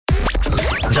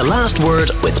The Last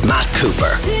Word with Matt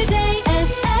Cooper.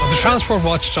 The Transport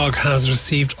Watchdog has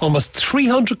received almost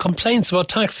 300 complaints about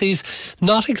taxis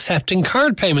not accepting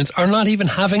card payments or not even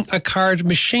having a card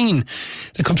machine.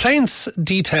 The complaints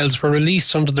details were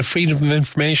released under the Freedom of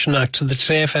Information Act to the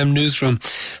Today FM newsroom,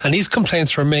 and these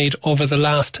complaints were made over the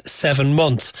last 7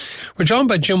 months. We're joined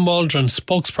by Jim Waldron,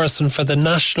 spokesperson for the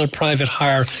National Private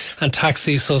Hire and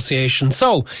Taxi Association.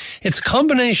 So, it's a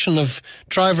combination of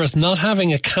drivers not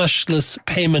having a cashless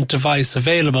payment device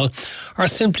available or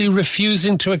simply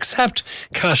refusing to accept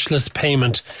cashless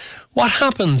payment. What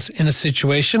happens in a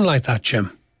situation like that,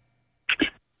 Jim?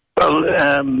 Well,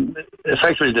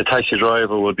 effectively the taxi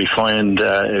driver would be fined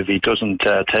if he doesn't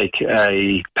take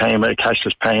a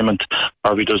cashless payment,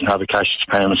 or if he doesn't have a cashless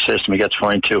payment system. He gets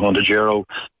fined €200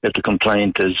 if the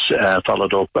complaint is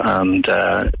followed up and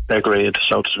agreed,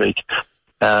 so to speak.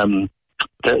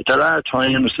 There are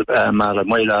times, Matt, I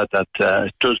might add, that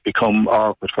it does become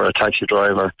awkward for a taxi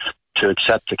driver to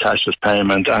accept a cashless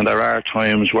payment, and there are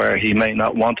times where he may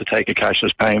not want to take a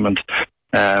cashless payment,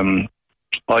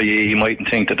 i.e. he mightn't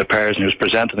think that the person who's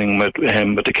presenting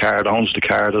him with the card owns the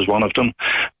card as one of them.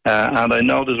 And I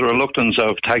know there's a reluctance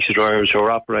of taxi drivers who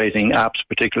are operating apps,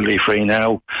 particularly Free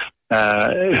Now,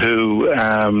 who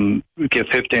give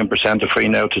 15% of Free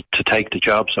Now to take the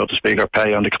job, so to speak, or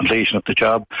pay on the completion of the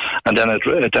job, and then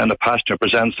the passenger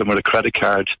presents them with a credit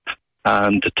card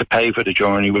and to pay for the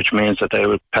journey, which means that they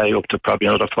would pay up to probably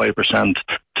another 5%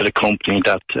 to the company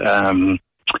that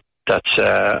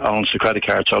owns the credit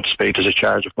card, so to speak. There's a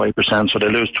charge of 5%, so they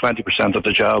lose 20% of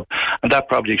the job, and that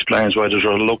probably explains why there's a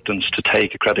reluctance to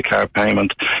take a credit card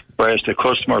payment, whereas the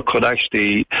customer could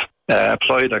actually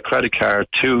apply their credit card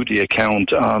to the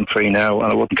account on Free Now,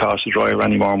 and it wouldn't cost the driver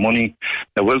any more money.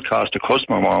 It will cost the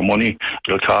customer more money.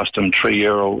 It'll cost them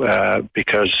 €3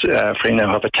 because Free Now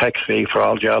have a tech fee for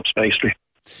all jobs, basically.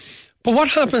 But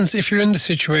what happens if you're in the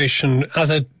situation as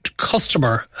a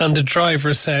customer and the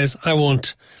driver says,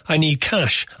 I need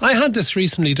cash? I had this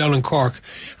recently down in Cork,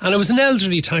 and it was an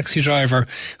elderly taxi driver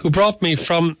who brought me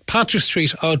from Patrick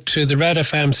Street out to the Red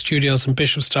FM studios in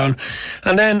Bishopstown,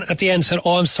 and then at the end said,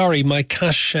 I'm sorry, my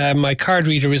card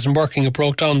reader isn't working, it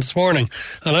broke down this morning.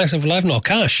 And I said, well, I've no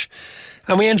cash.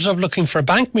 And we ended up looking for a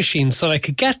bank machine so that I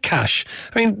could get cash.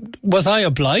 I mean, was I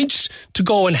obliged to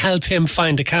go and help him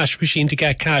find a cash machine to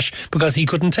get cash because he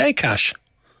couldn't take cash?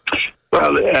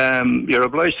 Well, you're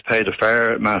obliged to pay the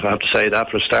fare, Matt, I have to say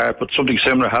that for a start, but something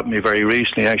similar happened to me very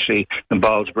recently, actually, in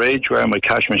Ballsbridge, where my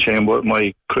cash machine,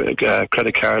 my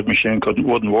credit card machine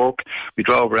wouldn't work. We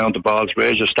drove around to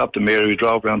Ballsbridge, I stopped the mirror, we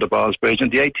drove around to Ballsbridge, and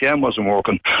the ATM wasn't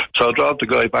working. So I drove the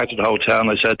guy back to the hotel,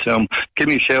 and I said to him, give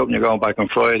me a shout when you're going back on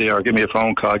Friday, or give me a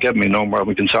phone call, give me a number, and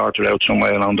we can sort it out some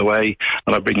way along the way,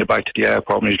 and I'll bring you back to the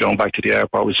airport. When he's going back to the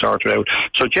airport, we sort it out.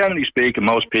 So generally speaking,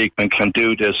 most people can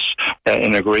do this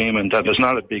in agreement. There's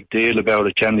not a big deal about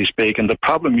it, generally speaking. The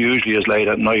problem usually is late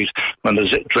at night when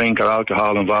there's drink or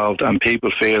alcohol involved and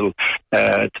people feel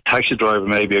the taxi driver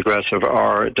may be aggressive,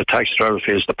 or the taxi driver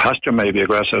feels the passenger may be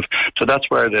aggressive. So that's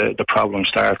where the problems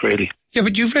start, really. Yeah,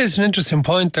 but you've raised an interesting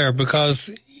point there,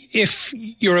 because if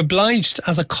you're obliged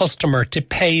as a customer to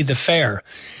pay the fare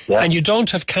and you don't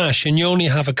have cash and you only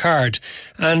have a card,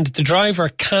 and the driver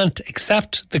can't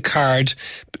accept the card,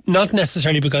 not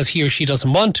necessarily because he or she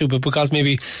doesn't want to, but because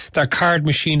maybe their card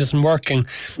machine isn't working,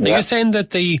 are you saying that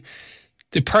the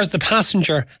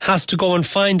passenger has to go and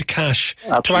find cash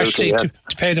to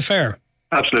pay the fare?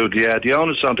 Absolutely, yeah. The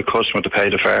onus is on the customer to pay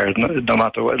the fare, no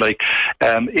matter what.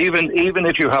 Even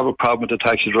if you have a problem with the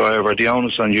taxi driver, the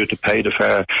onus is on you to pay the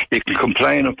fare. You can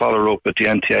complain and follow up with the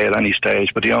NTA at any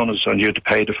stage, but the onus is on you to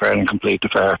pay the fare and complete the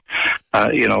fare.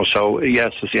 So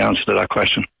yes is the answer to that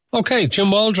question. Okay,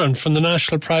 Jim Waldron from the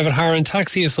National Private Hire and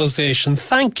Taxi Association.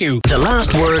 Thank you. The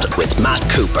Last Word with Matt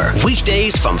Cooper.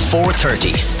 Weekdays from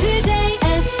 4:30. Today.